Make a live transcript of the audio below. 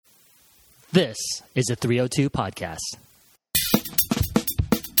This is a 302 podcast.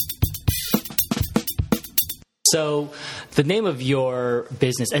 So the name of your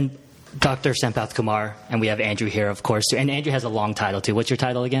business, and Dr. Sampathkumar, and we have Andrew here, of course, too. And Andrew has a long title, too. What's your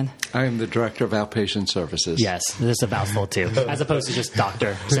title again? I am the Director of Outpatient Services. Yes, this is a mouthful, too, as opposed to just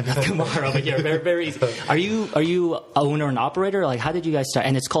Dr. Sampathkumar over here. Very, very easy. Are you owner and operator? Like, how did you guys start?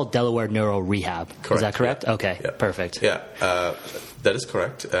 And it's called Delaware NeuroRehab. Correct. Is that correct? Yeah. Okay, yeah. Perfect. Yeah, that is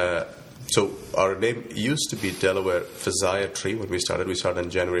correct. So our name used to be Delaware Physiatry when we started. We started in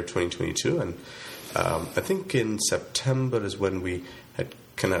January of 2022, and I think in September is when we had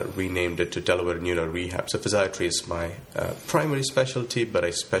kind of renamed it to Delaware NeuroRehab. So physiatry is my primary specialty, but I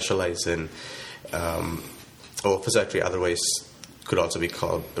specialize in, physiatry otherwise could also be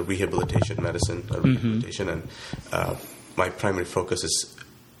called rehabilitation medicine or rehabilitation, and my primary focus is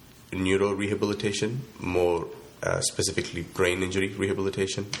neurorehabilitation, more specifically brain injury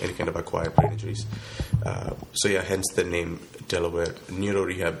rehabilitation, any kind of acquired brain injuries. Hence the name Delaware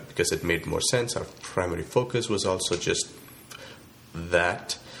NeuroRehab, because it made more sense. Our primary focus was also just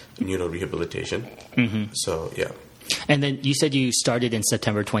that, neurorehabilitation. So, yeah. And then you said you started in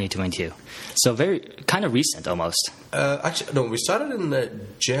September 2022. So very kind of recent almost. Actually, no, we started in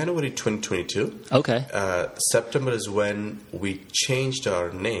January 2022. Okay. September is when we changed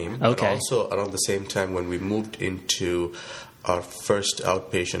our name. Okay. And also around the same time when we moved into our first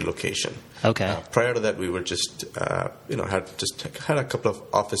outpatient location. Okay. Prior to that, we were just, had a couple of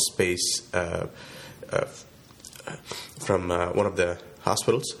office space from one of the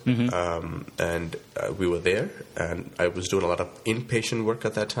hospitals, and we were there, and I was doing a lot of inpatient work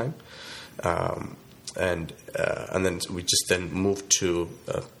at that time, and then we just then moved to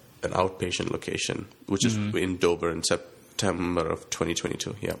an outpatient location, which is in Dover in September of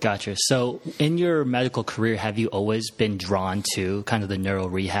 2022. Yeah. Gotcha. So in your medical career, have you always been drawn to kind of the neuro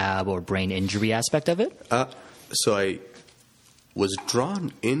rehab or brain injury aspect of it? So I was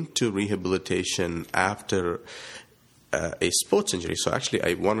drawn into rehabilitation after a sports injury. So actually,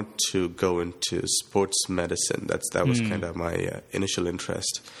 I wanted to go into sports medicine. That was kind of my initial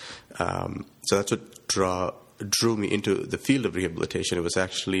interest. So that's what drew me into the field of rehabilitation. It was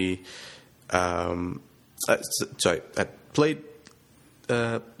actually I played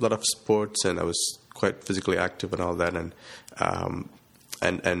a lot of sports, and I was quite physically active and all that, and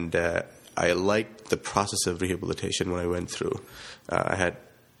I liked the process of rehabilitation when I went through. I had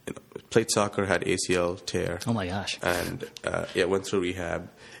played soccer, had ACL tear. Oh my gosh! And went through rehab.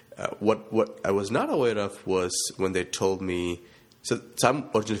 What I was not aware of was when they told me. So I'm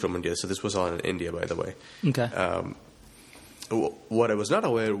originally from India, so this was all in India, by the way. Okay. What I was not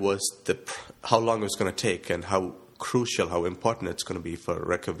aware was how long it was going to take, and how crucial, how important it's going to be for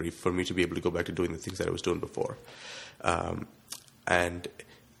recovery for me to be able to go back to doing the things that I was doing before. And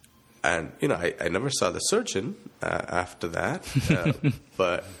I never saw the surgeon after that,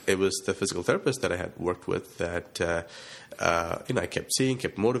 but it was the physical therapist that I had worked with that I kept seeing,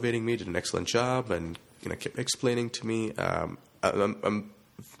 kept motivating me, did an excellent job, and kept explaining to me. I'm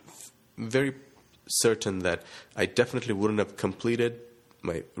very certain that I definitely wouldn't have completed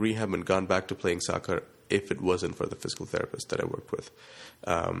my rehab and gone back to playing soccer if it wasn't for the physical therapist that I worked with.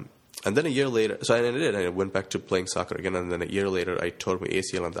 And then a year later, so I did. I went back to playing soccer again, and then a year later, I tore my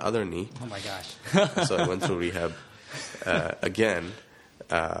ACL on the other knee. Oh my gosh! So I went through rehab again.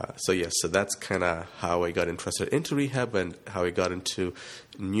 So that's kind of how I got interested into rehab, and how I got into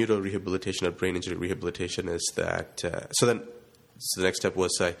neurorehabilitation or brain injury rehabilitation. Is that so the next step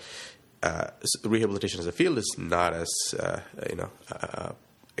was rehabilitation as a field is not as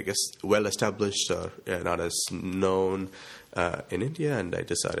I guess well established or not as known in India, and I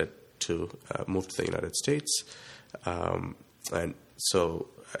decided to move to the United States, and so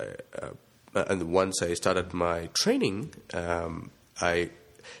and once I started my training, I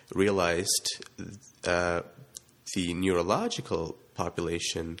realized the neurological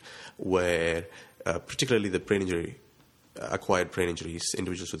population, where particularly the acquired brain injuries,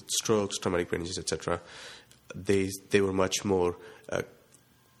 individuals with strokes, traumatic brain injuries, etc., they were much more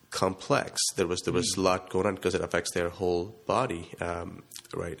complex. There was a lot going on because it affects their whole body,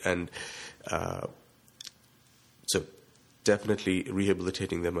 right? And so definitely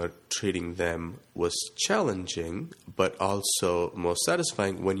rehabilitating them or treating them was challenging, but also most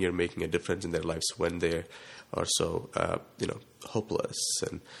satisfying when you're making a difference in their lives, when they are so hopeless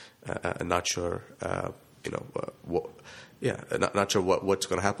and not sure not sure what's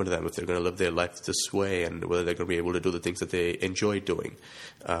going to happen to them, if they're going to live their life this way, and whether they're going to be able to do the things that they enjoy doing.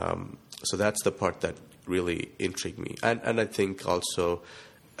 So that's the part that really intrigued me. And I think also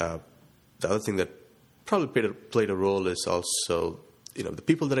the other thing that probably played a role is also the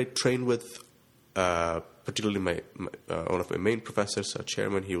people that I trained with, particularly my one of my main professors, our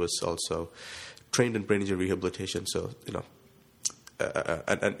chairman, he was also trained in brain injury rehabilitation. So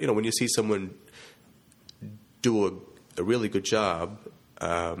and when you see someone do a really good job,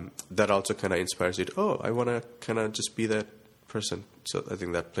 that also kind of inspires you to, I want to kind of just be that person. So I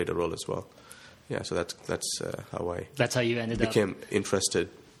think that played a role as well. Yeah, so that's how I. That's how you became interested,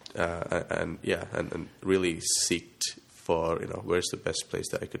 and really seeked for where's the best place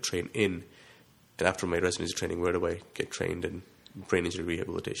that I could train in, and after my residency training, where do I get trained in brain injury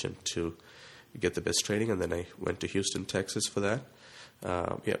rehabilitation to get the best training? And then I went to Houston, Texas for that.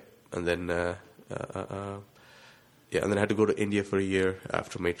 And then and then I had to go to India for a year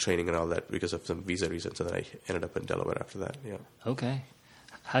after my training and all that because of some visa reasons, and then I ended up in Delaware after that. Yeah. Okay.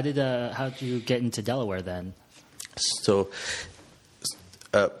 How did you get into Delaware then? So,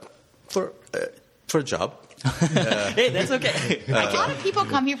 for a job. Hey, that's okay. A lot of people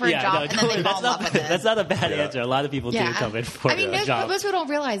come here for a job and then they fall in love with it. That's not a bad answer. A lot of people do come in for a job. Most people don't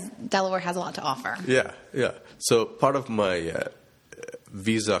realize Delaware has a lot to offer. Yeah. So part of my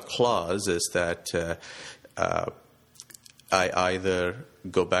visa clause is that I either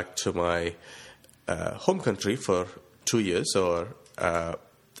go back to my home country for 2 years, or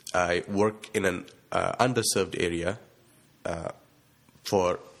I work in an underserved area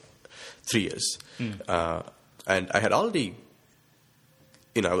for 3 years. And I had already,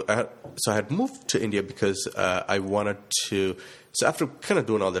 I had moved to India because I wanted to. So after kind of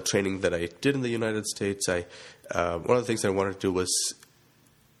doing all the training that I did in the United States, one of the things that I wanted to do was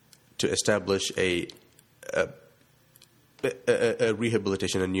to establish a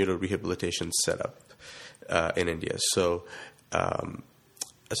rehabilitation, a neuro-rehabilitation setup in India. So that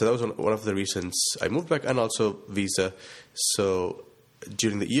was one of the reasons I moved back, and also visa. So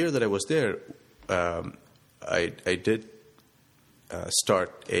during the year that I was there, I did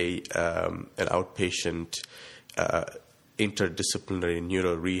start an outpatient interdisciplinary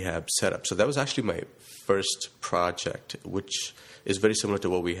neuro-rehab setup. So that was actually my first project, which is very similar to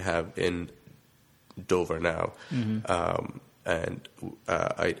what we have in Dover now. And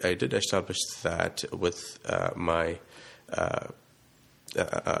I did establish that with my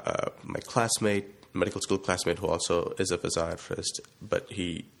classmate, medical school classmate, who also is a physiatrist, but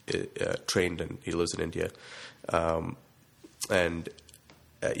he trained and he lives in India. And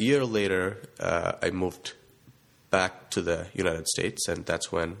a year later, I moved back to the United States, and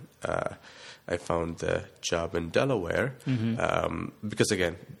that's when I found the job in Delaware. Because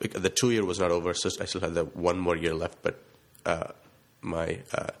again, the 2 year was not over, so I still had the 1 more year left. But my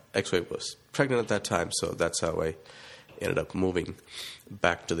ex-wife was pregnant at that time, so that's how I ended up moving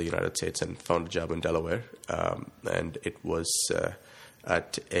back to the United States and found a job in Delaware. And it was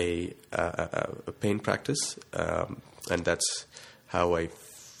at a pain practice, and that's how I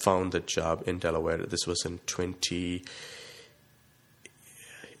found the job in Delaware. This was in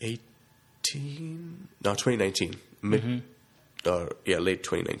 2019, late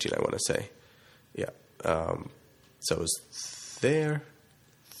 2019, I want to say. Yeah. So I was there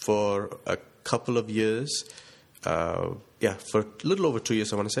for a couple of years. For a little over 2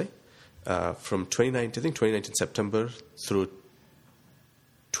 years, I want to say. From 2019 September through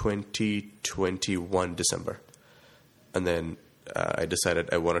 2021 December. And then I decided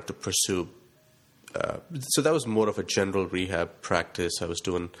I wanted to pursue. So that was more of a general rehab practice. I was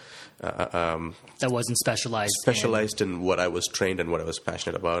doing. That wasn't specialized. Specialized in what I was trained and what I was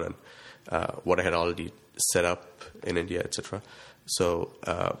passionate about, and what I had already set up in India, etc. So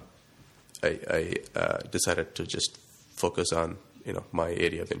I decided to just focus on my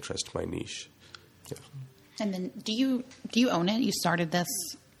area of interest, my niche. Yeah. And then, do you own it? You started this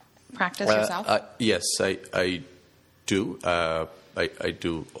practice yourself? Yes, I do. I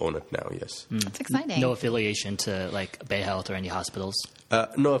do own it now. Yes, that's exciting. No affiliation to like Bay Health or any hospitals.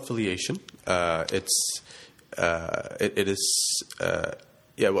 No affiliation. It is. I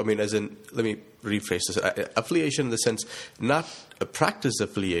mean, as in, let me rephrase this. Affiliation in the sense, not a practice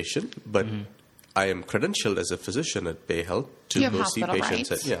affiliation, but I am credentialed as a physician at Bay Health to go see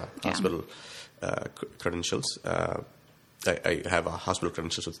patients. Hospital credentials. I have a hospital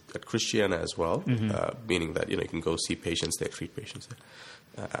credentials at Christiana as well, meaning that you can go see patients there, treat patients there,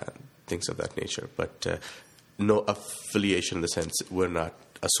 things of that nature. But no affiliation in the sense we're not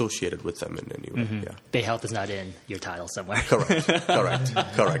associated with them in any way. Yeah. Bay Health is not in your title somewhere. Correct.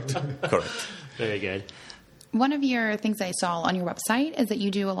 Very good. One of your things I saw on your website is that you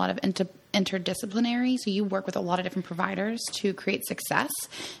do a lot of interdisciplinary. So you work with a lot of different providers to create success.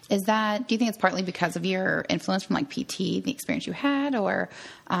 Do you think it's partly because of your influence from like PT, the experience you had, or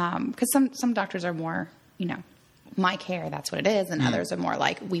because some doctors are more, my care, that's what it is. And others are more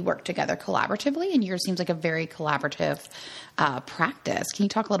like, we work together collaboratively. And yours seems like a very collaborative practice. Can you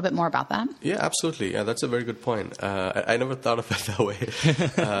talk a little bit more about that? Yeah, absolutely. Yeah, that's a very good point. I never thought of it that way,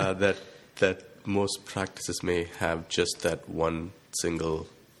 that most practices may have just that one single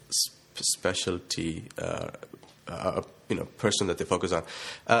specialty, person that they focus on.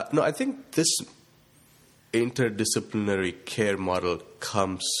 No, I think this interdisciplinary care model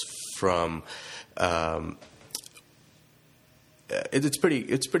comes from it's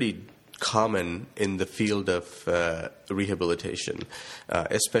pretty common in the field of rehabilitation,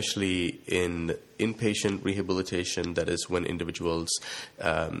 especially in inpatient rehabilitation. That is when individuals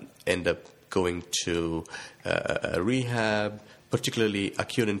end up going to a rehab, particularly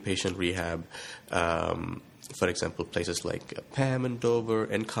acute inpatient rehab. For example, places like PAM in Dover,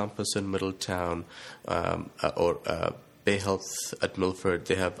 Encompass in Middletown, or Bay Health at Milford.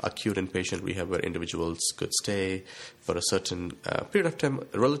 They have acute inpatient rehab where individuals could stay for a certain period of time,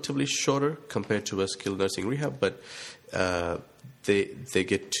 relatively shorter compared to a skilled nursing rehab, but they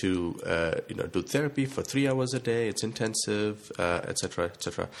get to do therapy for 3 hours a day. It's intensive, et cetera, et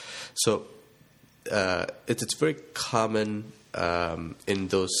cetera. So it's very common in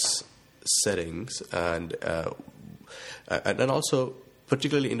those settings, and also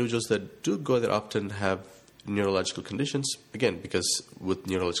particularly individuals that do go there often have neurological conditions. Again, because with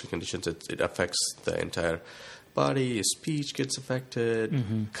neurological conditions, it affects the entire body. Speech gets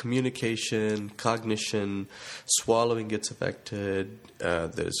affected, communication, cognition, swallowing gets affected.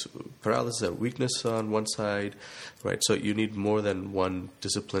 There's paralysis or weakness on one side, right? So you need more than one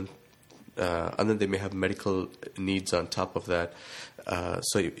discipline. And then they may have medical needs on top of that.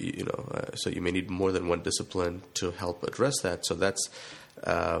 So you may need more than one discipline to help address that. So that's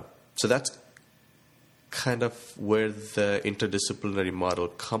kind of where the interdisciplinary model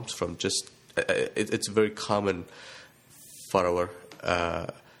comes from. Just it's very common for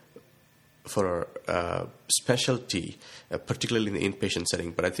our specialty, particularly in the inpatient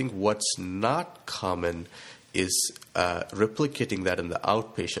setting. But I think what's not common is replicating that in the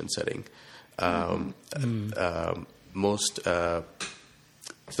outpatient setting. Most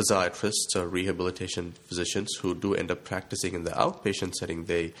physiatrists or rehabilitation physicians who do end up practicing in the outpatient setting,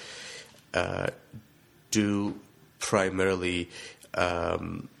 they do primarily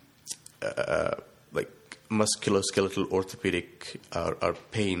like musculoskeletal orthopedic or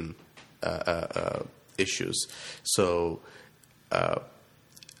pain issues. So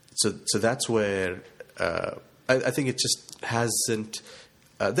that's where I think it just hasn't.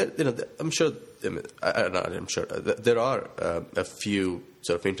 I'm sure. I'm sure there are a few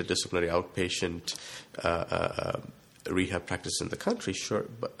sort of interdisciplinary outpatient rehab practices in the country, sure,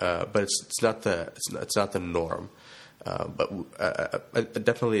 but it's not the norm. But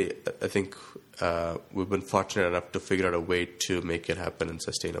definitely, I think we've been fortunate enough to figure out a way to make it happen and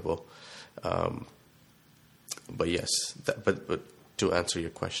sustainable. But yes, but to answer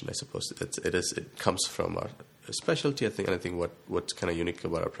your question, I suppose it comes from our specialty. I think what's kind of unique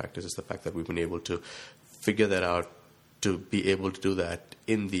about our practice is the fact that we've been able to figure that out to be able to do that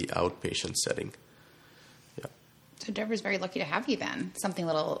in the outpatient setting. Yeah. So Dover's very lucky to have you then. Something a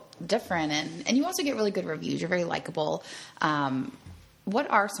little different, and you also get really good reviews. You're very likable.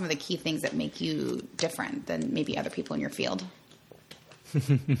 What are some of the key things that make you different than maybe other people in your field?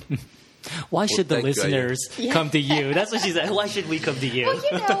 Why should the listeners come to you? That's what she said. Why should we come to you? Well,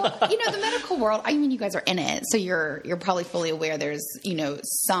 the medical world, I mean, you guys are in it, so you're probably fully aware there's,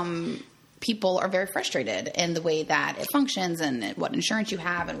 some people are very frustrated in the way that it functions and what insurance you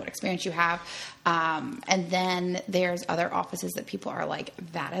have and what experience you have. And then there's other offices that people are like,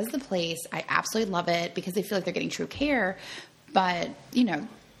 that is the place. I absolutely love it because they feel like they're getting true care. But,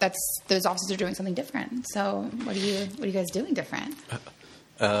 those offices are doing something different. So what are you guys doing different?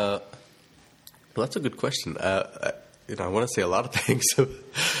 Well, that's a good question. I want to say a lot of things.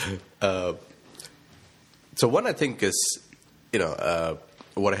 So one, I think, is,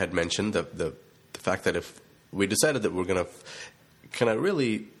 what I had mentioned, the fact that if we decided that we're going to kind of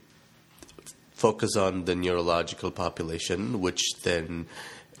really focus on the neurological population, which then,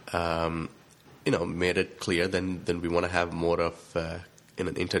 made it clear, then we want to have more of an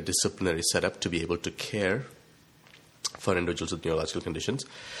interdisciplinary setup to be able to care for individuals with neurological conditions.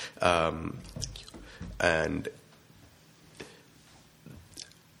 And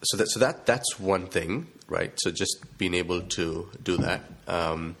so that's one thing, right? So just being able to do that,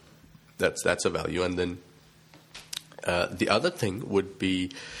 that's a value. And then the other thing would be,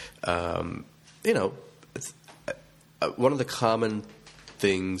 one of the common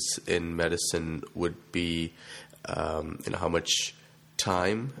things in medicine would be, how much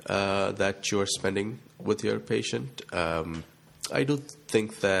time that you're spending with your patient. I do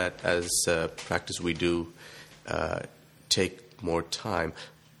think that as a practice we do take more time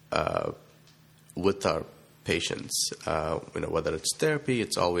with our patients. Whether it's therapy,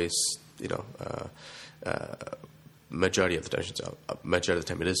 it's always majority of the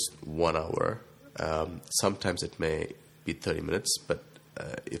time it is 1 hour. Sometimes it may be 30 minutes, but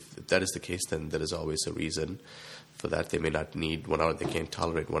if that is the case, then there is always a reason for that. They may not need 1 hour, they can't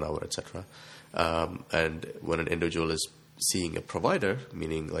tolerate 1 hour, etc. And when an individual is seeing a provider,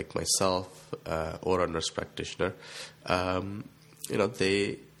 meaning like myself or a nurse practitioner,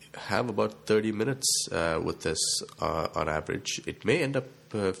 they have about 30 minutes with this on average. It may end up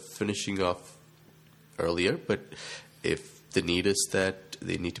finishing off earlier, but if the need is that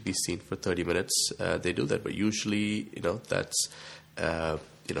they need to be seen for 30 minutes, they do that. But usually, that's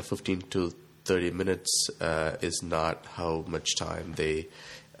 15 to 30 minutes is not how much time they.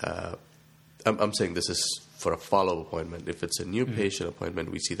 I'm saying this is for a follow-up appointment. If it's a new patient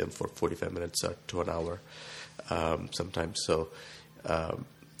appointment, we see them for 45 minutes to an hour sometimes. So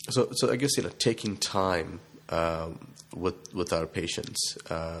I guess taking time with our patients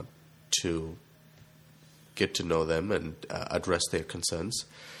to get to know them and address their concerns.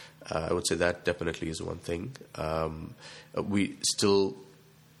 I would say that definitely is one thing. We still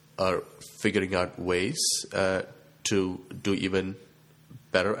are figuring out ways to do even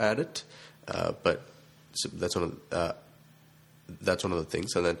better at it, but so that's one of the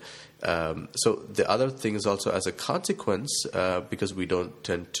things. And then, so the other thing is also as a consequence, because we don't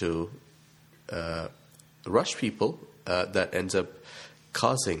tend to rush people, that ends up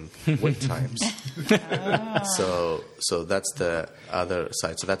causing wait times. So that's the other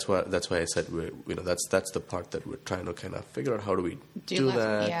side. So that's why I said that's the part that we're trying to kind of figure out how do we do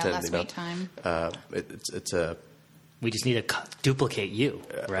that. Yeah, and, less wait time. It's a. We just need to duplicate you,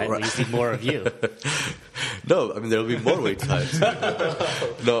 right? We just need more of you. No, I mean there'll be more wait times.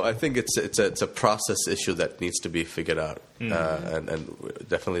 No, I think it's a process issue that needs to be figured out, and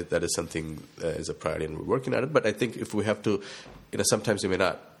definitely that is something is a priority, and we're working at it. But I think if we have to, sometimes we may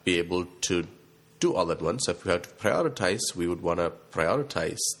not be able to do all at once. So if we have to prioritize, we would want to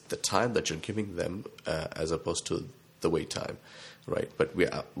prioritize the time that you're giving them as opposed to the wait time, right? But we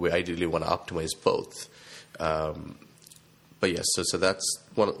ideally want to optimize both. But yes, so that's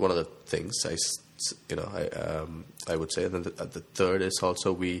one of the things I would say. And then the third is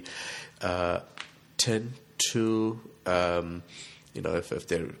also we tend to if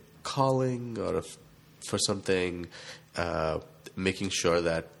they're calling or if for something, making sure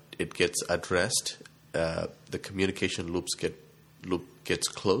that it gets addressed, the communication loop gets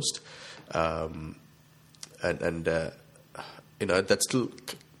closed, and that's still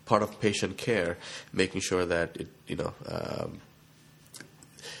part of patient care, making sure that it,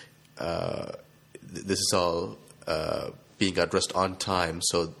 this is all being addressed on time,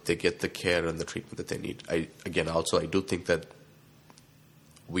 so they get the care and the treatment that they need. I do think that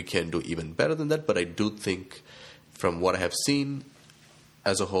we can do even better than that, but I do think, from what I have seen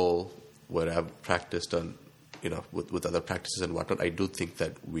as a whole, what I've practiced on, with other practices and whatnot, I do think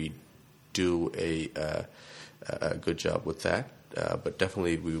that we do a good job with that. But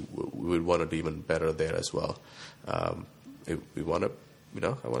definitely we would want to do even better there as well. We want to,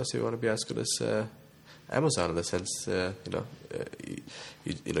 I want to say we want to be as good as Amazon in the sense, you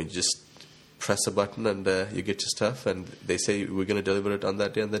just press a button and you get your stuff, and they say we're going to deliver it on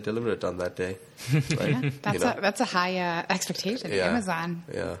that day, and they deliver it on that day. Right? Yeah, that's a high expectation. Yeah, Amazon.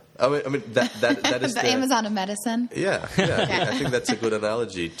 Yeah, I mean that is the Amazon of medicine. Yeah. I think that's a good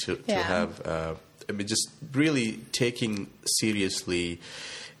analogy to have. Just really taking seriously,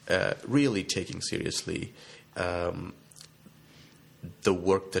 the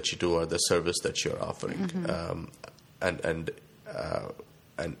work that you do or the service that you're offering, and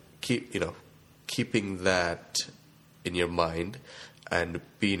keeping that in your mind, and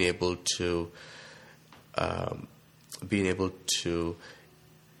being able to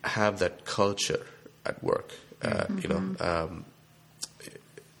have that culture at work.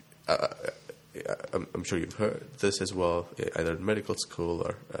 I'm sure you've heard this as well, either in medical school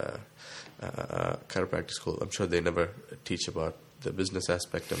or chiropractic school. I'm sure they never teach about the business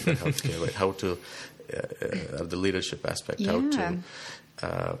aspect of the healthcare, right? How to, the leadership aspect, how to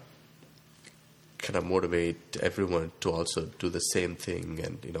kind of motivate everyone to also do the same thing,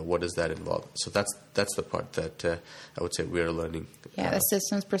 and what does that involve? So that's the part that I would say we're learning. Yeah, the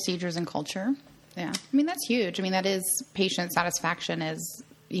systems, procedures, and culture. Yeah, I mean that's huge. I mean that is patient satisfaction is.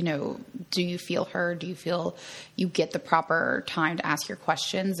 Do you feel heard? Do you feel you get the proper time to ask your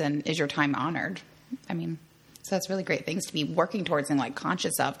questions? And is your time honored? I mean, So that's really great things to be working towards and like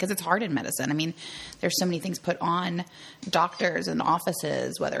conscious of, because it's hard in medicine. I mean, there's so many things put on doctors and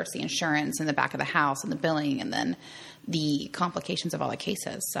offices, whether it's the insurance in the back of the house and the billing, and then the complications of all the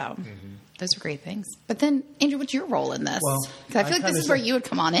cases. So those are great things. But then, Andrew, what's your role in this? Well, because I feel like this is where you would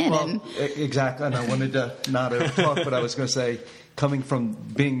come on in. Well, exactly. And I wanted to not over talk, but I was going to say, coming from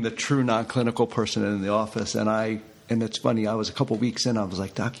being the true non-clinical person in the office, and it's funny, I was a couple of weeks in, I was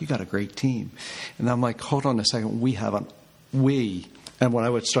like, Doc, you got a great team. And I'm like, hold on a second, and when I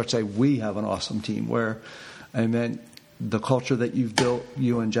would start to say, we have an awesome team, where I meant the culture that you've built,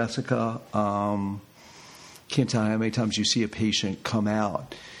 you and Jessica, can't tell how many times you see a patient come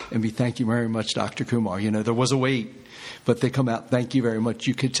out and be, thank you very much, Dr. Kumar. You know, there was a wait, but they come out, thank you very much.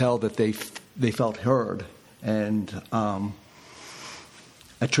 You could tell that they felt heard. And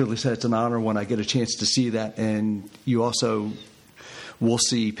I truly say it's an honor when I get a chance to see that. And you also will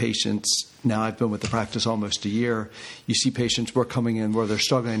see patients. Now I've been with the practice almost a year. You see patients who are coming in where they're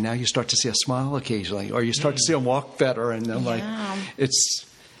struggling. And now you start to see a smile occasionally, or you start to see them walk better. And I'm like,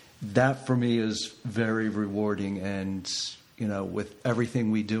 that for me is very rewarding. And, you know, with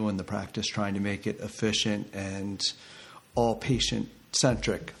everything we do in the practice, trying to make it efficient and all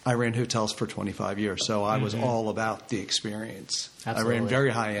patient-centric. I ran hotels for 25 years, so I was all about the experience. Absolutely. I ran very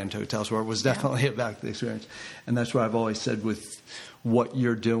high-end hotels where it was definitely about the experience. And that's what I've always said with what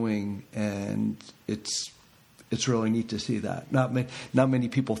you're doing, and it's really neat to see that. Not many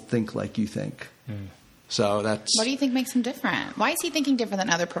people think like you think. So that's... What do you think makes him different? Why is he thinking different than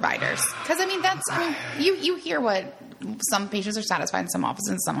other providers? Because, you hear what some patients are satisfied in some offices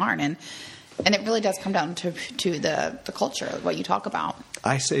and some aren't. And it really does come down to the culture, what you talk about.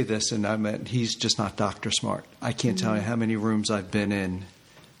 I say this, and he's just not doctor smart. I can't tell you how many rooms I've been in,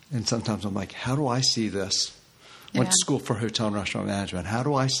 and sometimes I'm like, how do I see this? Went to school for hotel and restaurant management. How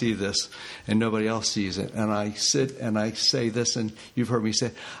do I see this and nobody else sees it? And I sit and I say this, and you've heard me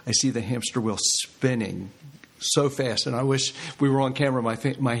say, I see the hamster wheel spinning so fast. And I wish we were on camera.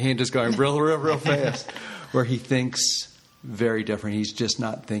 My hand is going real fast. Where he thinks very different. He's just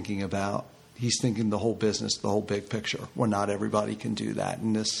not thinking about, he's thinking the whole business, the whole big picture, where not everybody can do that.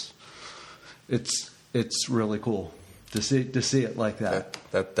 And it's really cool to see it like that.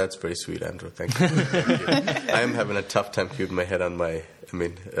 That's very sweet, Andrew. Thank you. I am having a tough time keeping my head on my.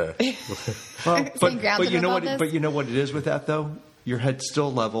 But you know what? But you know what it is with that though. Your head's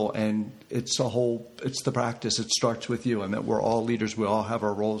still level, and it's the practice. It starts with you. I mean, we're all leaders. We all have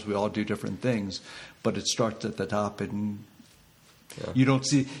our roles. We all do different things, but it starts at the top, and you don't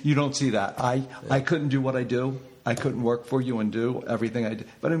see that. I couldn't do what I do. I couldn't work for you and do everything I did,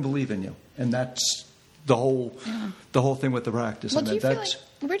 but I believe in you, and that's the whole thing with the practice. Well,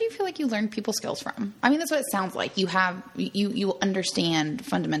 where do you feel like you learn people skills from? I mean, that's what it sounds like. You understand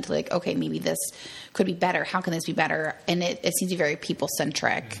fundamentally, like, okay, maybe this could be better. How can this be better? And it seems to be very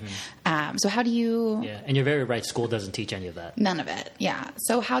people-centric. So how do you... Yeah, and you're very right. School doesn't teach any of that. None of it, yeah.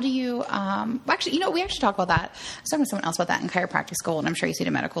 So how do you... we actually talk about that. I was talking to someone else about that in chiropractic school, and I'm sure you see it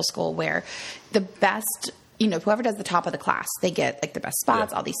in medical school, where the best... whoever does the top of the class, they get like the best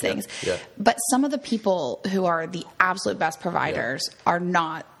spots, all these things. Yeah. But some of the people who are the absolute best providers are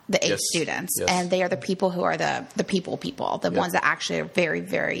not the A students. Yes. And they are the people who are the people, the ones that actually are very,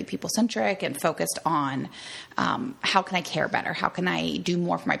 very people-centric and focused on how can I care better? How can I do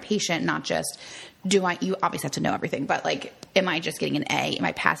more for my patient? Not just, you obviously have to know everything, but like, am I just getting an A? Am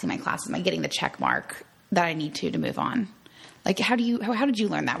I passing my classes? Am I getting the check mark that I need to move on? Like, how did you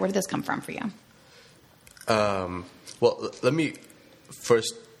learn that? Where did this come from for you? Well, let me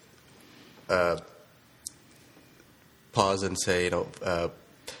first pause and say,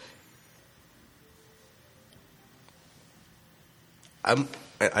 I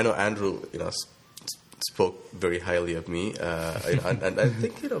know Andrew, spoke very highly of me, and I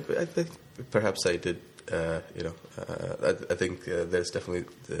think, I think perhaps I did, I think there's definitely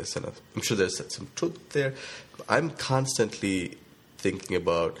I'm sure there's some truth there. I'm constantly thinking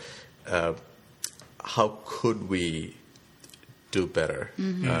about. How could we do better?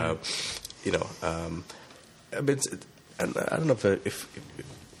 And I don't know if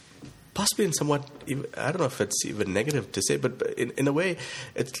possibly in somewhat, I don't know if it's even negative to say, but in a way,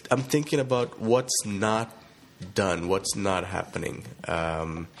 I'm thinking about what's not done, what's not happening.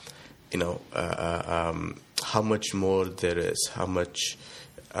 How much more there is,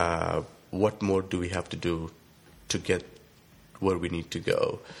 what more do we have to do to get where we need to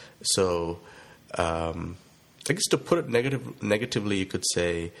go? So. I guess to put it negatively, you could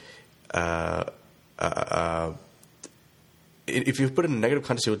say, if you put it in a negative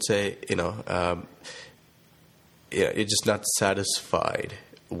context, you would say, you're just not satisfied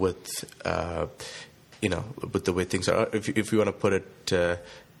with with the way things are, if you want to put it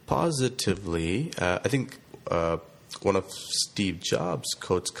positively, I think one of Steve Jobs'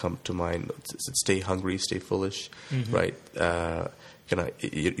 quotes come to mind. It's stay hungry, stay foolish, right?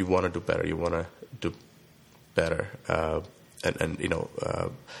 You want to do better. You want to do better, I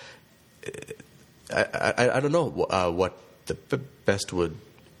don't know what the best would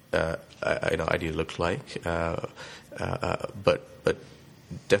ideally look like, but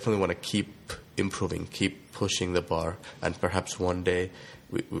definitely want to keep improving, keep pushing the bar, and perhaps one day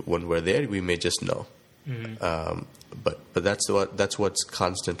when we're there, we may just know. But that's what's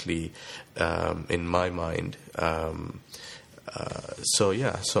constantly in my mind. So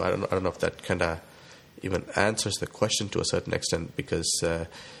I don't know if that kind of even answers the question to a certain extent, because so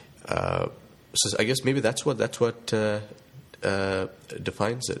I guess maybe that's what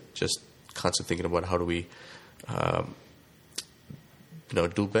defines it. Just constantly thinking about how do we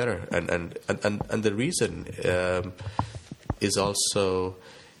do better, and the reason is also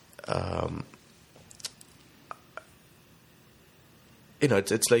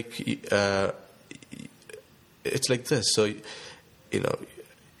it's like this. So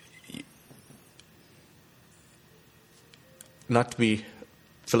not to be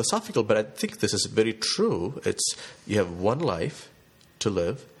philosophical, but I think this is very true. It's you have one life to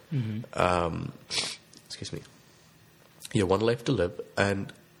live. Excuse me. You have one life to live,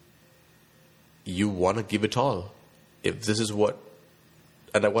 and you want to give it all. If this is what,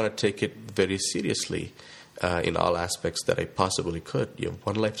 and I want to take it very seriously in all aspects that I possibly could. You have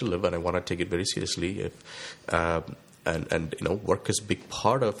one life to live, and I want to take it very seriously. If and work is a big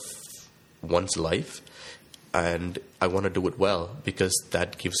part of one's life. And I want to do it well, because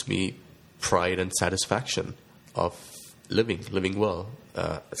that gives me pride and satisfaction of living well.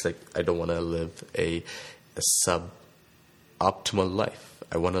 It's like I don't want to live a sub-optimal life.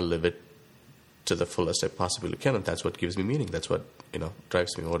 I want to live it to the fullest I possibly can, and that's what gives me meaning. That's what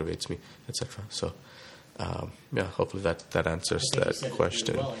drives me, motivates me, etc. So, hopefully that answers that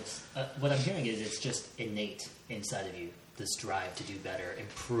question. Well, what I'm hearing is it's just innate inside of you, this drive to do better,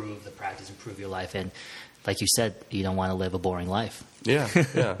 improve the practice, improve your life, and like you said, you don't want to live a boring life. Yeah.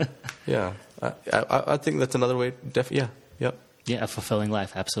 I think that's another way. Yeah, a fulfilling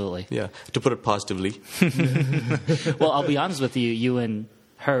life, absolutely. Yeah, to put it positively. Well, I'll be honest with you. You and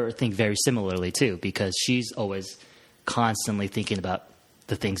her think very similarly too, because she's always constantly thinking about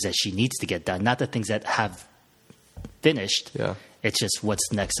the things that she needs to get done, not the things that have finished. Yeah, it's just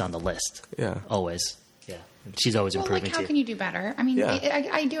what's next on the list. Yeah, always. Yeah, she's always improving how can you do better? I mean,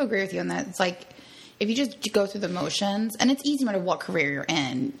 I do agree with you on that. It's like, if you just go through the motions, and it's easy no matter what career you're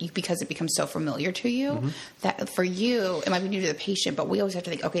in, because it becomes so familiar to you, that for you, it might be new to the patient, but we always have to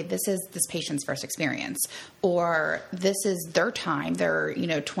think, okay, this is this patient's first experience, or this is their time, their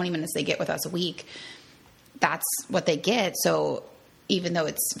 20 minutes they get with us a week. That's what they get. So even though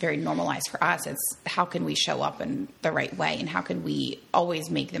it's very normalized for us, it's how can we show up in the right way, and how can we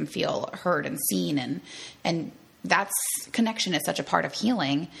always make them feel heard and seen, and that's connection is such a part of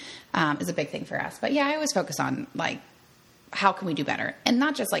healing, is a big thing for us. But I always focus on like, how can we do better? And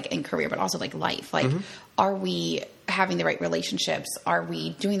not just like in career, but also like life. Like, are we having the right relationships? Are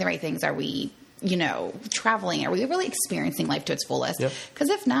we doing the right things? Are we, traveling? Are we really experiencing life to its fullest? Because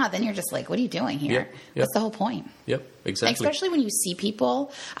if not, then you're just like, what are you doing here? What's the whole point? Yep, exactly. Especially when you see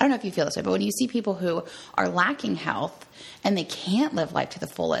people, I don't know if you feel this way, but when you see people who are lacking health and they can't live life to the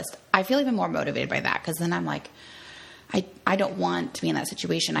fullest, I feel even more motivated by that, because then I'm like, I don't want to be in that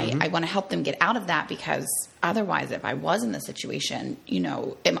situation. I want to help them get out of that, because otherwise, if I was in this situation,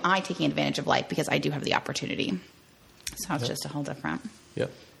 am I taking advantage of life because I do have the opportunity? So it's just a whole different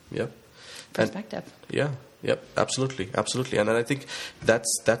perspective. Absolutely. And I think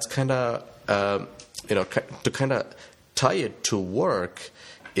that's kind of to kind of tie it to work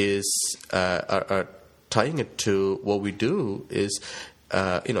is tying it to what we do is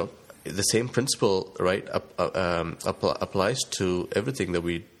the same principle, right, applies to everything that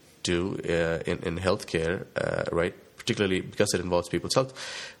we do in healthcare, right? Particularly because it involves people's health.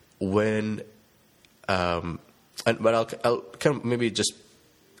 But I'll kind of maybe just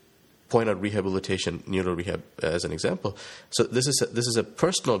point out rehabilitation, NeuroRehab as an example. So this is a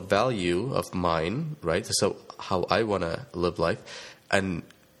personal value of mine, right? This is how I want to live life, and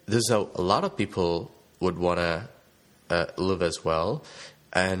this is how a lot of people would want to live as well.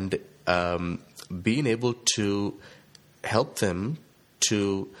 And being able to help them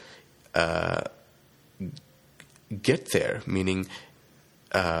to get there, meaning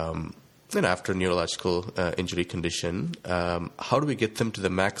after a neurological injury condition, how do we get them to the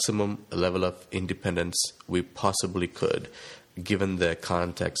maximum level of independence we possibly could? given the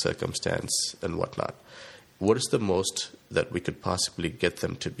context, circumstance, and whatnot, what is the most that we could possibly get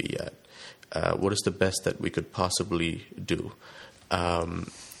them to be at? What is the best that we could possibly do? And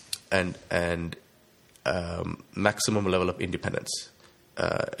maximum level of independence,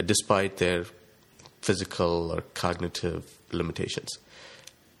 despite their physical or cognitive limitations.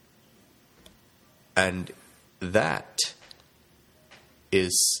 And that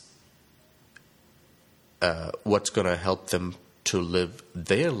is what's going to help them to live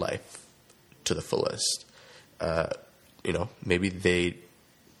their life to the fullest. Maybe they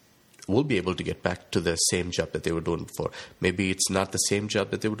will be able to get back to the same job that they were doing before. Maybe it's not the same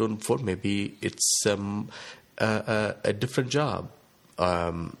job that they were doing before. Maybe it's a different job.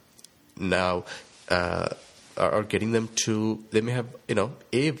 Now, are getting them to, they may have,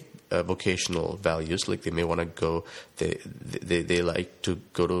 vocational values, like they may want to go, they like to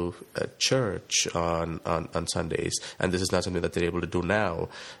go to a church on Sundays, and this is not something that they're able to do now,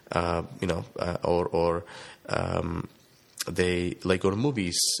 or they like go to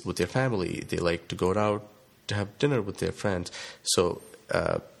movies with their family, they like to go out to have dinner with their friends. So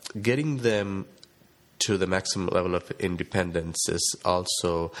getting them to the maximum level of independence is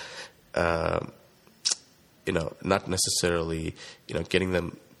also, not necessarily, getting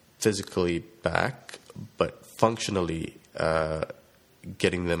them physically back, but functionally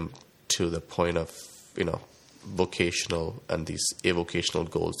getting them to the point of, vocational and these avocational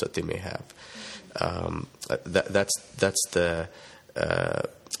goals that they may have. That's the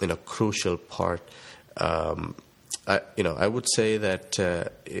crucial part. I would say that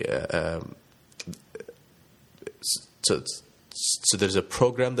so there's a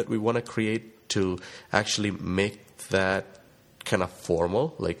program that we want to create to actually make that kind of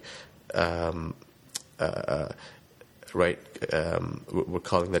formal, like right? We're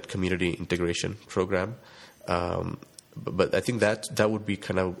calling that community integration program. But I think that would be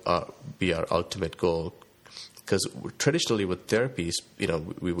kind of be our ultimate goal, because traditionally with therapies,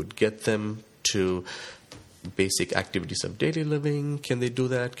 we would get them to basic activities of daily living. Can they do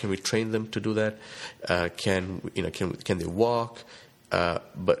that? Can we train them to do that? Can they walk?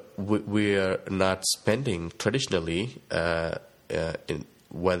 But we are not spending traditionally in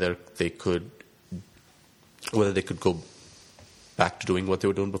whether they could go back to doing what they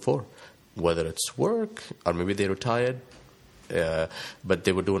were doing before. Whether it's work, or maybe they retired, but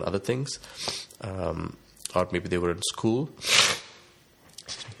they were doing other things, or maybe they were in school.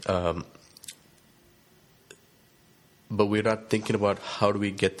 But we're not thinking about how do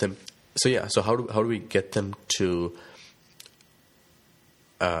we get them. So how do we get them to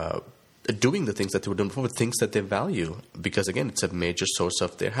doing the things that they were doing before, things that they value? Because again, it's a major source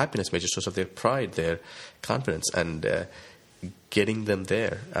of their happiness, major source of their pride, their confidence, and getting them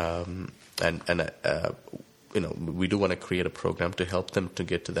there. We do want to create a program to help them to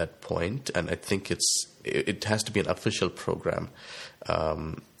get to that point, and I think it has to be an official program,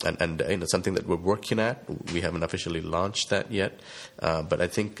 and something that we're working at. We haven't officially launched that yet, but I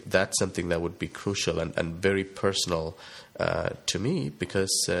think that's something that would be crucial and very personal to me,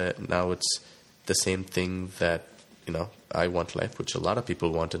 because now it's the same thing that I want in life, which a lot of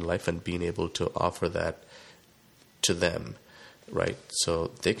people want in life, and being able to offer that to them. Right,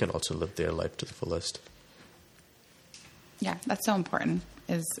 so they can also live their life to the fullest. Yeah, that's so important.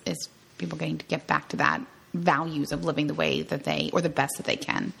 Is people getting to get back to that values of living the way that or the best that they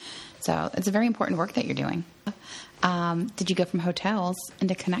can. So it's a very important work that you're doing. Did you go from hotels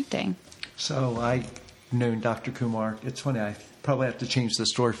into connecting? So I've known Dr. Kumar. It's funny, I probably have to change the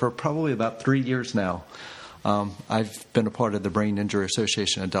story, for probably about 3 years now. I've been a part of the Brain Injury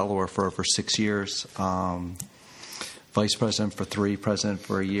Association of Delaware for over 6 years. Vice president for 3, president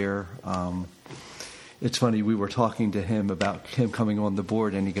for a year. It's funny, we were talking to him about him coming on the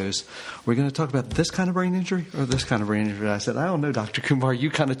board, and he goes, "We're going to talk about this kind of brain injury or this kind of brain injury?" I said, "I don't know, Dr. Kumar.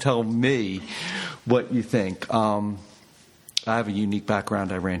 You kind of tell me what you think." I have a unique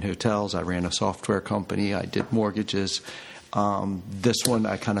background. I ran hotels. I ran a software company. I did mortgages. This one,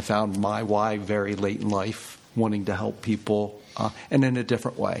 I kind of found my why very late in life, wanting to help people, and in a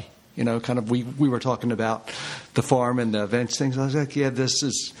different way. We were talking about the farm and the events things. I was like, yeah,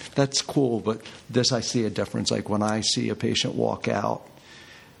 that's cool, but this I see a difference. Like when I see a patient walk out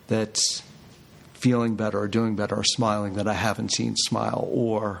that's feeling better or doing better or smiling that I haven't seen smile,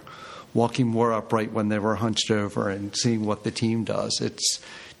 or walking more upright when they were hunched over, and seeing what the team does.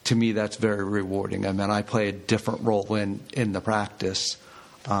 To me, that's very rewarding. I mean, I play a different role in the practice.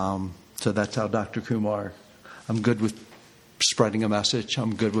 So that's how Dr. Kumar, I'm good with spreading a message.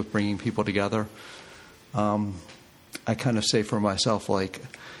 I'm good with bringing people together. I kind of say for myself, like,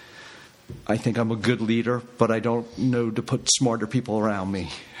 I think I'm a good leader, but I don't know to put smarter people around me.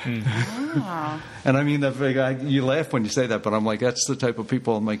 Oh. And I mean, you laugh when you say that, but I'm like, that's the type of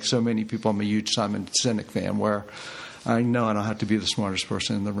people, I'm like so many people, I'm a huge Simon Sinek fan, where I know I don't have to be the smartest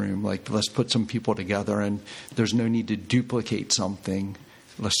person in the room. Like, let's put some people together, and there's no need to duplicate something.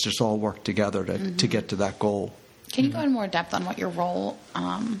 Let's just all work together to get to that goal. Can you go in more depth on what your role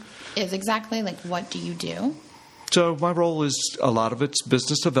is exactly? Like, what do you do? So my role is, a lot of it's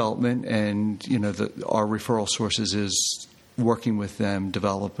business development, and our referral sources is working with them,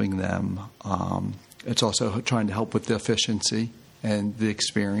 developing them. It's also trying to help with the efficiency and the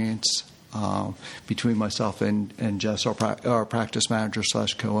experience between myself and Jess, our practice manager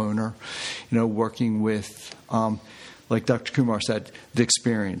 / co-owner. Working with, like Dr. Kumar said, the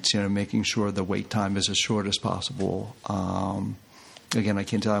experience. Making sure the wait time is as short as possible. Again, I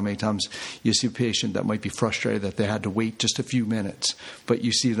can't tell how many times you see a patient that might be frustrated that they had to wait just a few minutes, but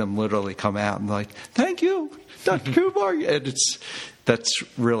you see them literally come out and like, "Thank you, Dr. Kumar." And that's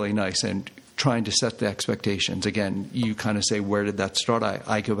really nice. And trying to set the expectations. Again, you kind of say, where did that start?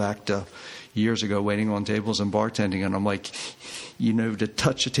 I go back to years ago waiting on tables and bartending, and I'm like, to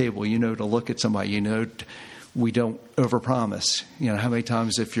touch a table, to look at somebody, we don't overpromise. How many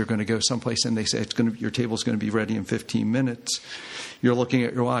times if you're going to go someplace and they say your table's going to be ready in 15 minutes, you're looking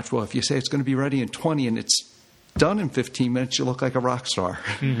at your watch. Well, if you say it's going to be ready in 20 and it's done in 15 minutes, you look like a rock star.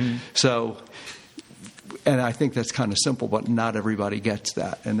 Mm-hmm. So, and I think that's kind of simple, but not everybody gets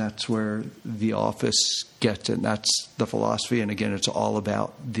that. And that's where the office gets it. And that's the philosophy. And again, it's all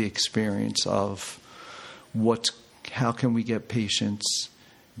about the experience of how can we get patients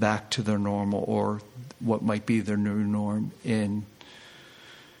back to their normal, or what might be their new norm, in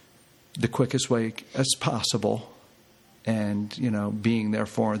the quickest way as possible, and being there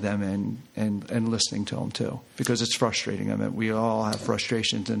for them and listening to them too, because it's frustrating. I mean, we all have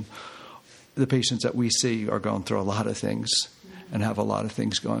frustrations, and the patients that we see are going through a lot of things and have a lot of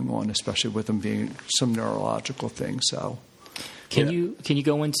things going on, especially with them being some neurological things. So Can you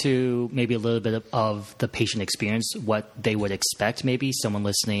go into maybe a little bit of the patient experience, what they would expect, maybe someone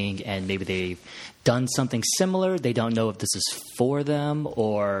listening and maybe they've done something similar, they don't know if this is for them,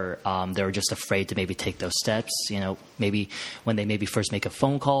 or they're just afraid to maybe take those steps, maybe when they maybe first make a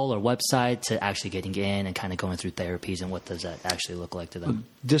phone call or website to actually getting in and kind of going through therapies, and what does that actually look like to them?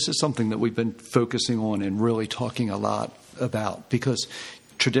 This is something that we've been focusing on and really talking a lot about, because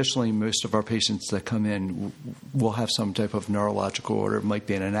traditionally, most of our patients that come in will have some type of neurological order. It might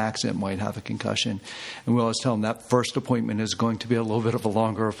be in an accident, might have a concussion. And we always tell them that first appointment is going to be a little bit of a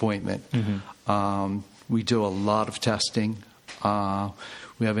longer appointment. Mm-hmm. We do a lot of testing.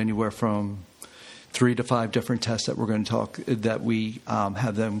 We have anywhere from 3 to 5 different tests that we're going to that we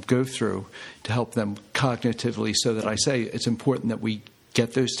have them go through to help them cognitively. So that I say it's important that we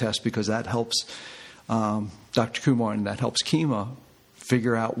get those tests, because that helps Dr. Kumar and that helps Kima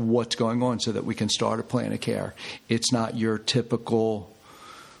figure out what's going on, so that we can start a plan of care. It's not your typical,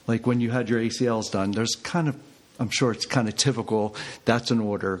 like when you had your ACLs done, there's I'm sure it's kind of typical, that's an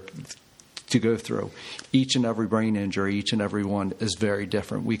order to go through. Each and every brain injury, each and every one is very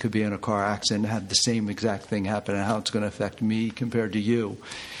different. We could be in a car accident and have the same exact thing happen, and how it's going to affect me compared to you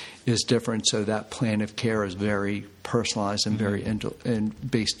is different. So that plan of care is very personalized and very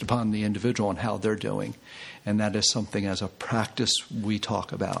and based upon the individual and how they're doing. And that is something as a practice we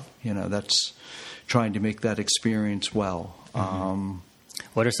talk about. That's trying to make that experience well. Mm-hmm.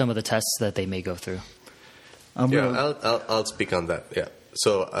 What are some of the tests that they may go through? I'll speak on that. Yeah.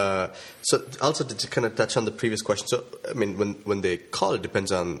 So also to kind of touch on the previous question. So I mean, when they call, it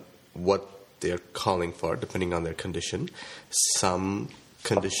depends on what they're calling for, depending on their condition. Some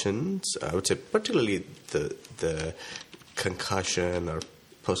conditions, I would say, particularly the concussion or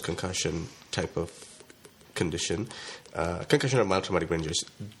post-concussion type of condition, concussion or mild traumatic brain injuries,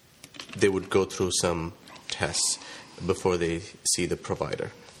 they would go through some tests before they see the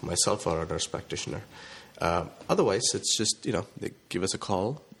provider, myself or a nurse practitioner. Otherwise, it's just, they give us a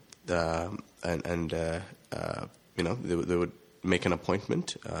call, and they would make an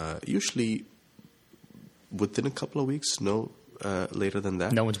appointment, usually within a couple of weeks, no later than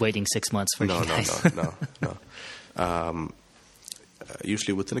that. No one's waiting 6 months for you guys. No.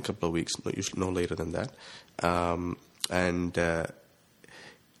 Usually within a couple of weeks, no later than that. And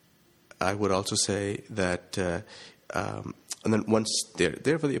I would also say that, and then once they're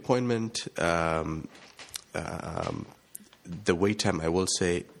there for the appointment, the wait time, I will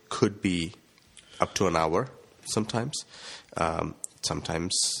say, could be up to an hour sometimes.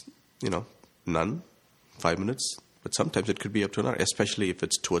 Sometimes, none, 5 minutes. But sometimes it could be up to an hour, especially if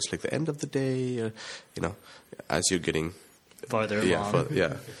it's towards like the end of the day, or, as you're getting farther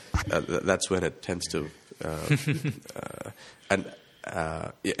along. That's when it tends to.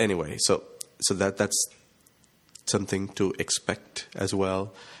 Anyway, so that's something to expect as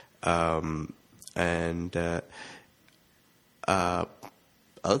well, and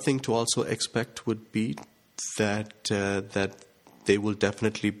other thing to also expect would be that they will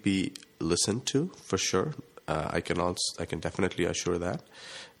definitely be listened to for sure. I can definitely assure that,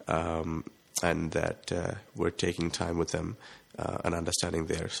 and that we're taking time with them and understanding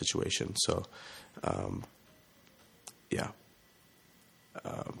their situation. So, I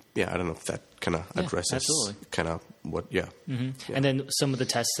don't know if that kind of addresses kind of what. Yeah. Mm-hmm. And then some of the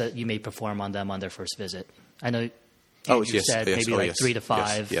tests that you may perform on them on their first visit. I know. Yes, said maybe 3 to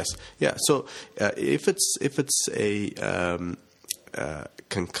 5. Yes. Yeah. So if it's a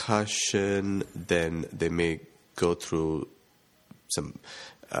concussion, then they may go through some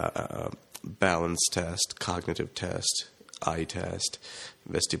balance test, cognitive test, eye test,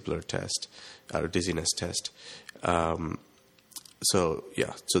 vestibular test, or dizziness test. So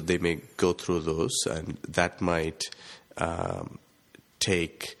they may go through those, and that might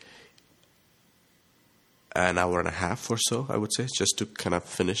take an hour and a half or so, I would say, just to kind of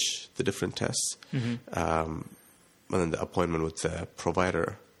finish the different tests. Mm-hmm. And then the appointment with the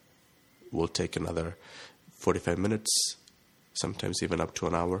provider will take another 45 minutes, sometimes even up to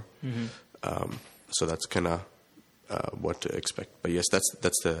an hour. Mm-hmm. So that's kind of what to expect. But yes, that's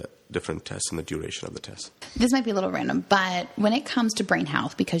the different tests and the duration of the test. This might be a little random, but when it comes to brain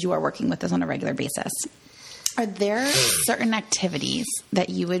health, because you are working with us on a regular basis, are there certain activities that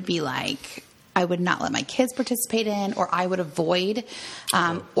you would be like, I would not let my kids participate in, or I would avoid,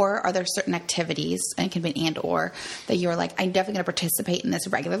 or are there certain activities, and it can be an or, that you're like, I'm definitely going to participate in this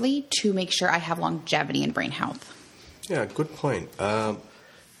regularly to make sure I have longevity and brain health? Yeah, good point.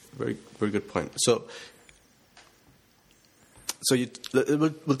 Very, very good point. So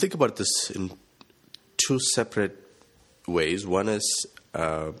we'll think about this in two separate ways. One is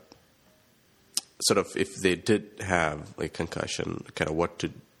sort of if they did have a concussion, kind of what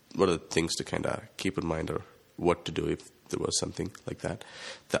are the things to kind of keep in mind, or what to do if there was something like that.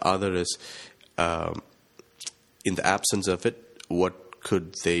 The other is, in the absence of it, what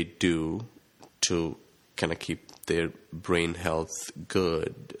could they do to kind of keep their brain health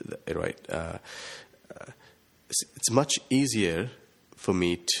good, right? It's much easier for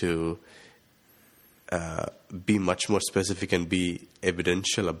me to be much more specific and be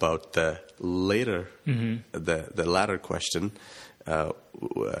evidential about the later, the latter question.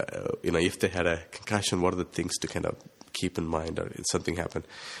 If they had a concussion, what are the things to kind of keep in mind, or if something happened,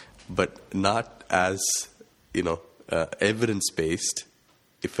 but not as evidence-based.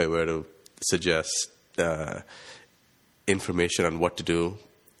 If I were to suggest information on what to do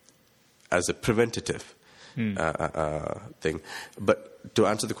as a preventative thing, but to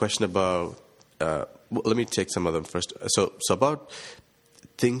answer the question about, let me take some of them first. So about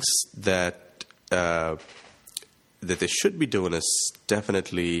things that they should be doing is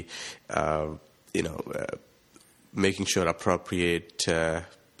definitely, making sure appropriate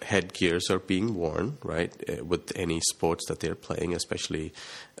headgears are being worn, right, with any sports that they're playing, especially,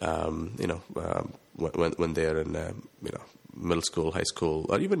 when they're in, middle school, high school,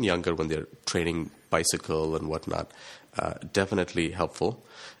 or even younger when they're training bicycle and whatnot. Definitely helpful.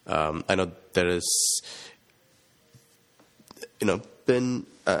 I know there is, been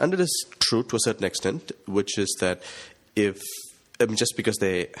under this true to a certain extent, which is that just because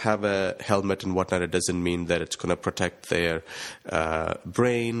they have a helmet and whatnot, it doesn't mean that it's going to protect their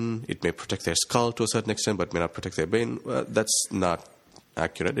brain. It may protect their skull to a certain extent, but may not protect their brain. That's not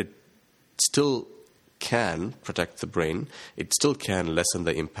accurate. It still can protect the brain. It still can lessen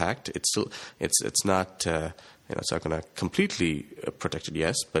the impact. It's not. It's not going to completely protect it,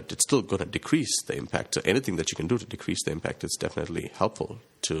 yes, but it's still going to decrease the impact. So anything that you can do to decrease the impact is definitely helpful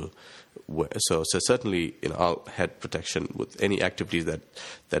to. So certainly, all head protection with any activity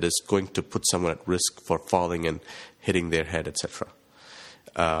that is going to put someone at risk for falling and hitting their head, etc.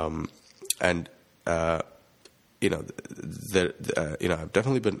 I've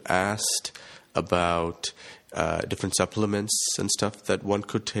definitely been asked about different supplements and stuff that one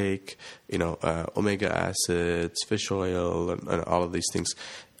could take, omega acids, fish oil, and all of these things.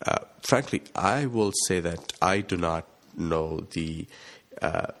 Frankly, I will say that I do not know the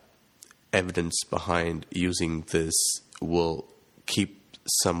evidence behind using this will keep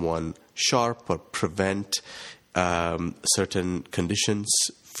someone sharp or prevent certain conditions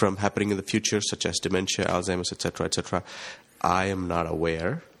from happening in the future, such as dementia, Alzheimer's, etc., etc. I am not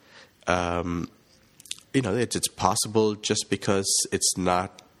aware. It's possible just because it's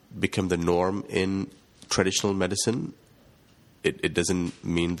not become the norm in traditional medicine it doesn't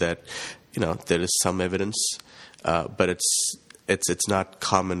mean that there is some evidence, but it's not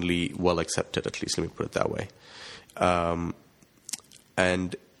commonly well accepted. At least let me put it that way.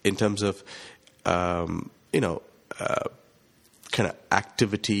 And in terms of kind of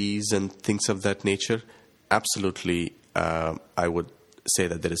activities and things of that nature, absolutely, I would say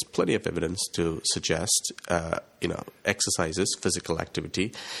that there is plenty of evidence to suggest, exercises, physical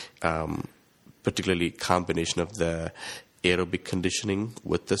activity, particularly combination of the aerobic conditioning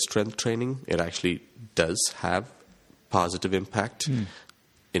with the strength training. It actually does have positive impact,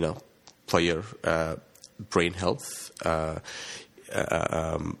 for your brain health. There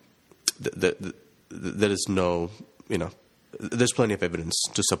is no, there's plenty of evidence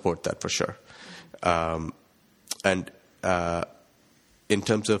to support that for sure. And in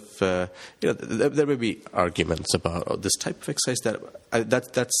terms of, there may be arguments about this type of exercise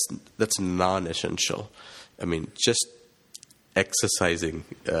that's non-essential. I mean, just exercising,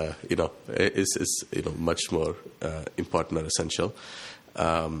 is much more important or essential.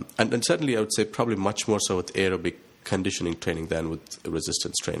 And certainly, I would say probably much more so with aerobic conditioning training than with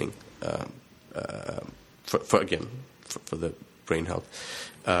resistance training. For the brain health.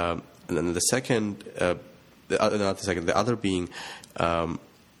 And then the other being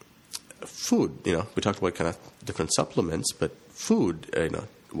food. We talked about kind of different supplements, but food.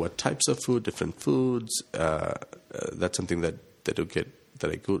 What types of food, different foods. That's something that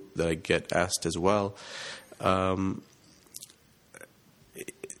I get asked as well. I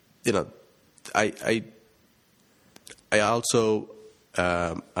also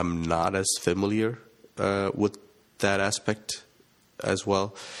am not as familiar with that aspect as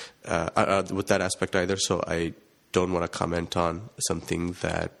well, with that aspect either. So I don't want to comment on something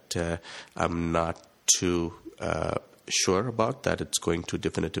that I'm not too sure about, that it's going to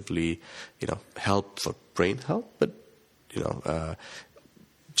definitively, help for brain health. But,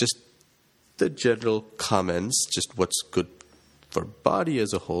 just the general comments, just what's good for body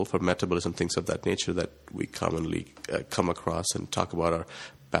as a whole, for metabolism, things of that nature that we commonly come across and talk about our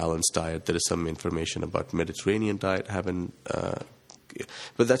balanced diet. There is some information about Mediterranean diet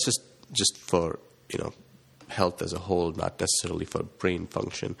but that's just for health as a whole, not necessarily for brain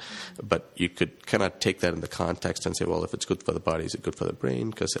function. But you could kind of take that in the context and say, well, if it's good for the body, is it good for the brain?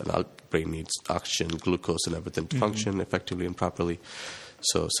 Because the brain needs oxygen, glucose, and everything to function effectively and properly.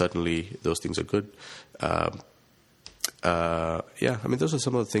 So certainly those things are good. Those are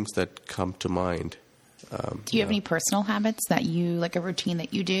some of the things that come to mind. Do you have any personal habits that you, like a routine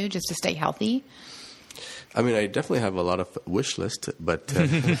that you do just to stay healthy? I mean, I definitely have a lot of wish list, but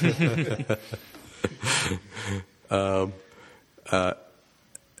definitely. I'll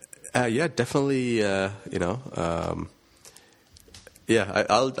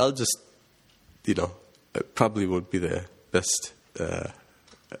just, I probably won't be the best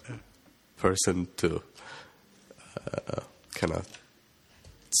person to kind of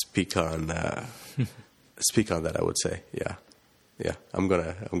speak on that. I would say, yeah. I'm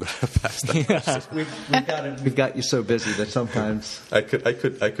gonna pass that. We've got you so busy that sometimes I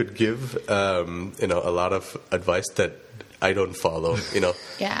could give a lot of advice that I don't follow.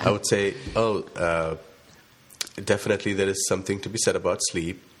 Yeah. I would say, definitely there is something to be said about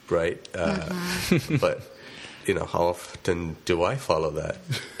sleep, right? But how often do I follow that?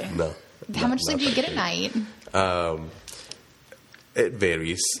 No. How much sleep do you get at night? It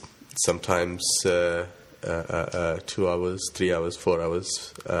varies. Sometimes 2 hours, 3 hours, 4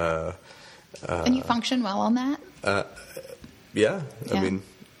 hours. And you function well on that? Yeah. I mean,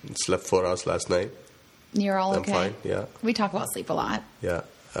 slept 4 hours last night. You're all okay? I'm fine, yeah. We talk about sleep a lot. Yeah.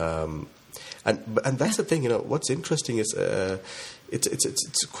 And that's the thing, what's interesting is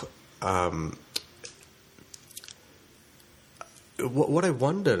what I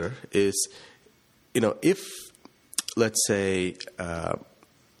wonder is, if, let's say,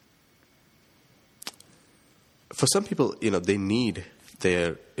 for some people, they need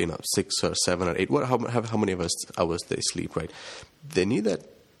their, 6 or 7 or 8, how many hours they sleep, right? They need that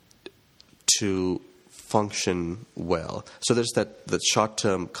to function well. So there's that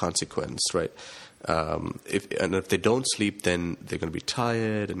short-term consequence, right? If they don't sleep, then they're going to be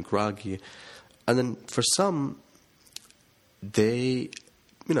tired and groggy. And then for some, they,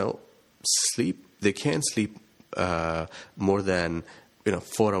 sleep. They can sleep more than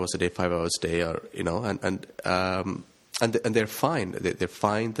 4 hours a day, 5 hours a day, or and they're fine. They're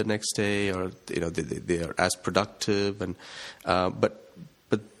fine the next day, or they are as productive. And but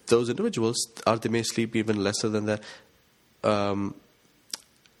those individuals they may sleep even lesser than that. And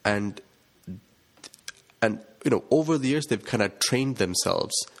over the years they've kind of trained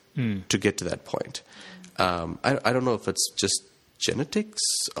themselves to get to that point. I don't know if it's just genetics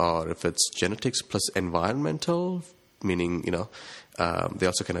or if it's genetics plus environmental, meaning, they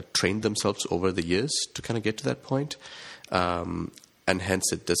also kind of trained themselves over the years to kind of get to that point. And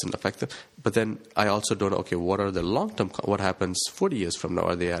hence it doesn't affect them. But then I also don't know, okay, what are the long-term, what happens 40 years from now?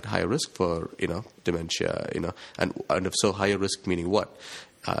 Are they at higher risk for, dementia, and if so, higher risk meaning what?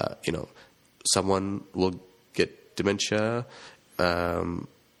 Someone will get dementia,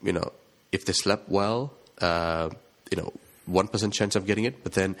 if they slept well, 1% chance of getting it.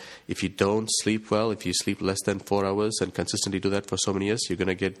 But then if you don't sleep well, if you sleep less than 4 hours and consistently do that for so many years, you're going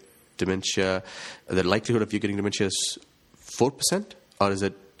to get dementia. The likelihood of you getting dementia is 4%, or is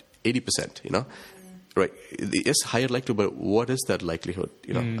it 80%, Right. It's higher likelihood, but what is that likelihood?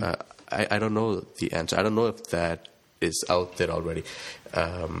 I don't know the answer. I don't know if that is out there already.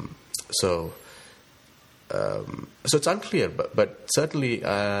 So it's unclear, but certainly,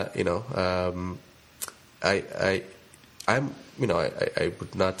 I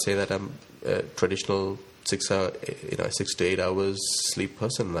would not say that I'm a traditional 6 to 8 hours sleep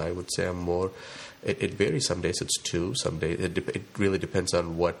person. I would say I'm more. It varies. Some days it's 2. Some days it really depends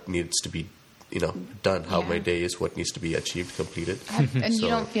on what needs to be, done. How my day is, what needs to be achieved, completed. And you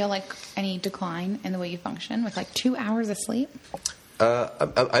don't feel like any decline in the way you function with like 2 hours of sleep?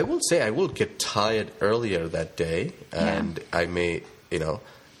 I will say I will get tired earlier that day, and I may,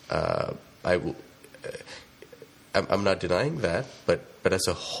 I will. I'm not denying that, but as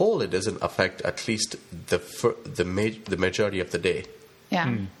a whole, it doesn't affect at least the majority of the day. Yeah,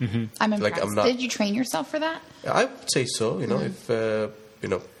 I'm impressed. Did you train yourself for that? I would say so. If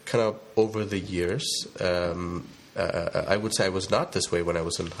kind of over the years, I would say I was not this way when I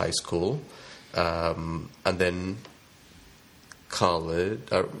was in high school, and then college.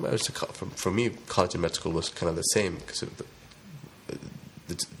 For me, college and med school was kind of the same because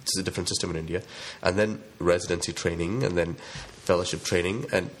it's a different system in India, and then residency training, and then fellowship training,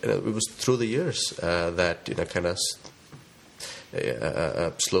 and it was through the years that kind of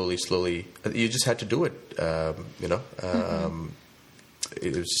slowly, you just had to do it.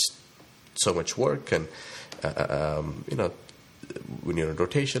 It was just so much work, and when you're in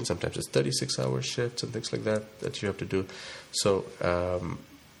rotation, sometimes it's 36-hour shifts and things like that you have to do. So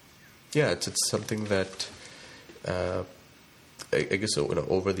it's something that. I guess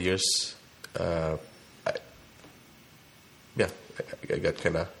over the years, I got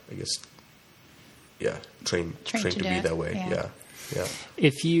kind of, trained to be that way. Yeah.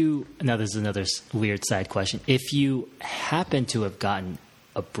 If you now, this is another weird side question. If you happen to have gotten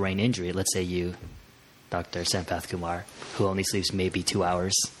a brain injury, let's say you, Dr. Sampathkumar, who only sleeps maybe 2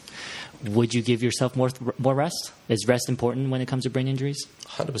 hours, would you give yourself more rest? Is rest important when it comes to brain injuries?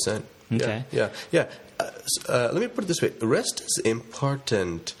 100%. Okay. Yeah. Let me put it this way: rest is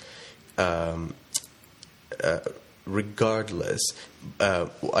important, regardless.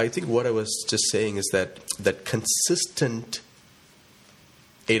 I think what I was just saying is that consistent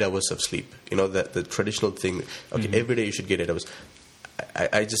 8 hours of sleep. That the traditional thing. Okay, every day you should get 8 hours.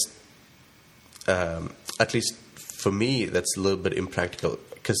 I just, at least for me, that's a little bit impractical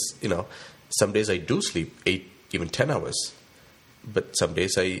because some days I do sleep 8, even 10 hours, but some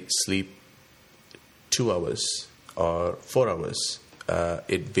days I sleep 2 hours or 4 hours.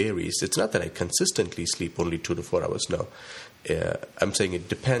 It varies. It's not that I consistently sleep only 2 to 4 hours. No, I'm saying it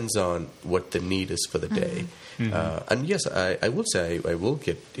depends on what the need is for the day. And yes, I will say I will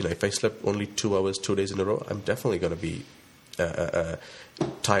get. If I slept only 2 hours 2 days in a row, I'm definitely going to be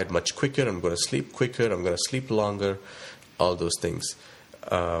tired much quicker. I'm going to sleep quicker. I'm going to sleep longer. All those things.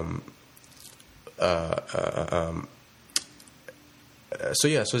 So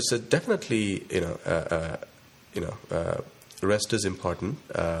it's definitely rest is important,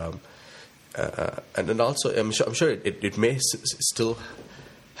 and then also I'm sure it may still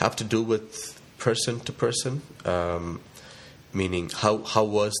have to do with person to person, meaning how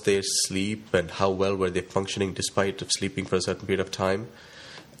was their sleep and how well were they functioning despite of sleeping for a certain period of time,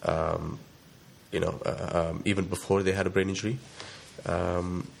 even before they had a brain injury.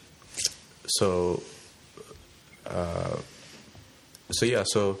 So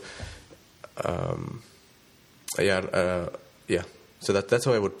that's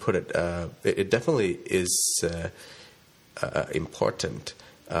how I would put it. It definitely is important,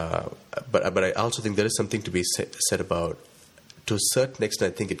 but I also think there is something to be said about. To a certain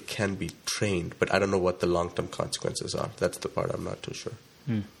extent, I think it can be trained, but I don't know what the long-term consequences are. That's the part I'm not too sure.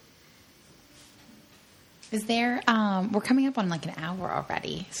 Is there? We're coming up on like an hour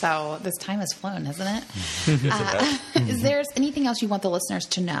already, so this time has flown, hasn't it? Is there anything else you want the listeners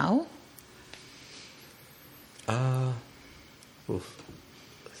to know?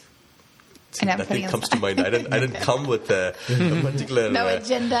 nothing comes to mind. I didn't come with a particular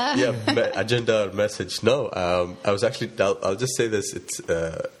agenda. Agenda or message. No, I was actually. I'll just say this.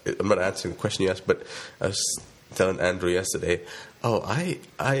 I'm not answering the question you asked, but I was telling Andrew yesterday. I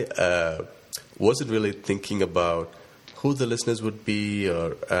wasn't really thinking about who the listeners would be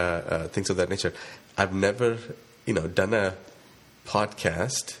or things of that nature. I've never, done a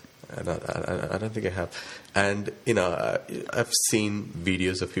podcast. I don't think I have. And, I've seen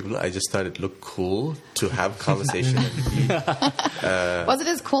videos of people. I just thought it looked cool to have conversation. Was it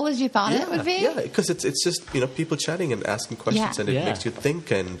as cool as you thought it would be? Yeah, because it's just, people chatting and asking questions, and it makes you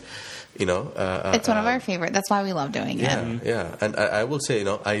think, and, it's one of our favorite. That's why we love doing it. Yeah. And I will say,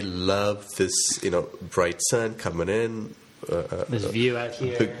 I love this, bright sun coming in. This view out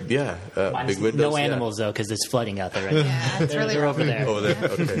here. Big windows. No animals though, because it's flooding out there right now. Yeah, it's really they're over there. Over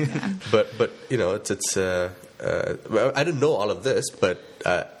there, okay. But it's I didn't know all of this, but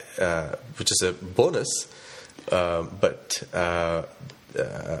which is a bonus. But I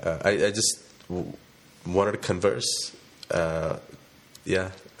just wanted to converse. And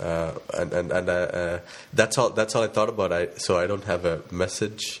that's all I thought about. So I don't have a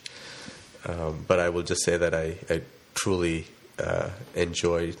message, but I will just say that I truly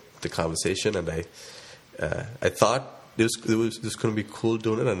enjoyed the conversation, and I thought it was going to be cool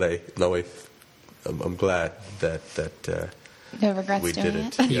doing it, and I'm glad that no regrets we doing did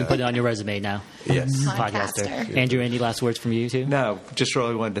it. You can put it on your resume now. Yes. Podcaster. Andrew, any last words from you too? No, just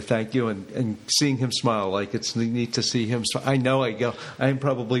really wanted to thank you and seeing him smile. Like, it's neat to see him smile. I know I'm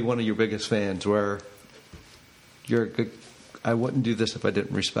probably one of your biggest fans where you're good. I wouldn't do this if I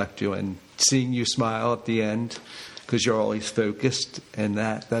didn't respect you, and seeing you smile at the end because you're always focused, and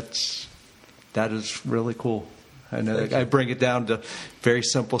that is really cool. I know I bring it down to very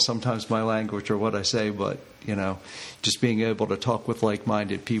simple sometimes my language or what I say, but just being able to talk with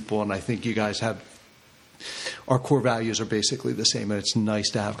like-minded people, and I think you guys have our core values are basically the same, and it's nice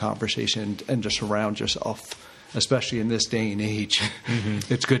to have conversation and to surround yourself, especially in this day and age.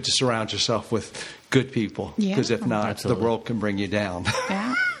 Mm-hmm. It's good to surround yourself with good people, because if not, Absolutely. the world can bring you down.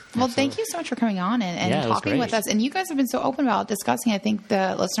 Yeah. Well, thank you so much for coming on and talking with us. And you guys have been so open about discussing. I think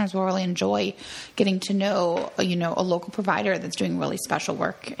the listeners will really enjoy getting to know, a local provider that's doing really special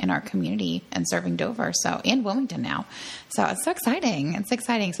work in our community and serving Dover, and Wilmington now. So it's so exciting. It's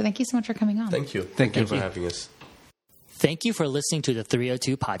exciting. So thank you so much for coming on. Thank you. Thank you for having us. Thank you for listening to the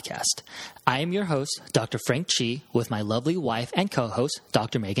 302 podcast. I am your host, Dr. Frank Chi, with my lovely wife and co-host,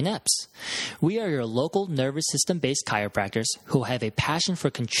 Dr. Megan Epps. We are your local nervous system-based chiropractors who have a passion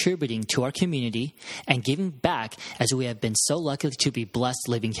for contributing to our community and giving back, as we have been so lucky to be blessed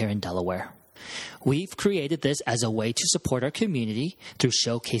living here in Delaware. We've created this as a way to support our community through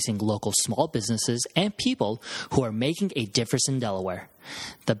showcasing local small businesses and people who are making a difference in Delaware.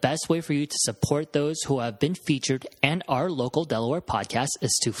 The best way for you to support those who have been featured and our local Delaware podcast is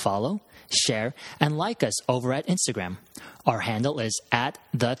to follow, share, and like us over at Instagram. Our handle is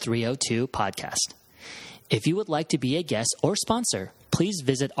 @the302podcast. If you would like to be a guest or sponsor, please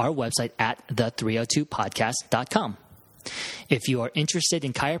visit our website at the302podcast.com. If you are interested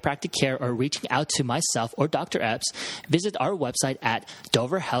in chiropractic care or reaching out to myself or Dr. Epps, visit our website at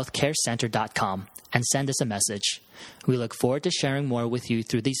doverhealthcarecenter.com and send us a message. We look forward to sharing more with you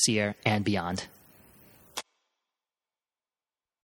through this year and beyond.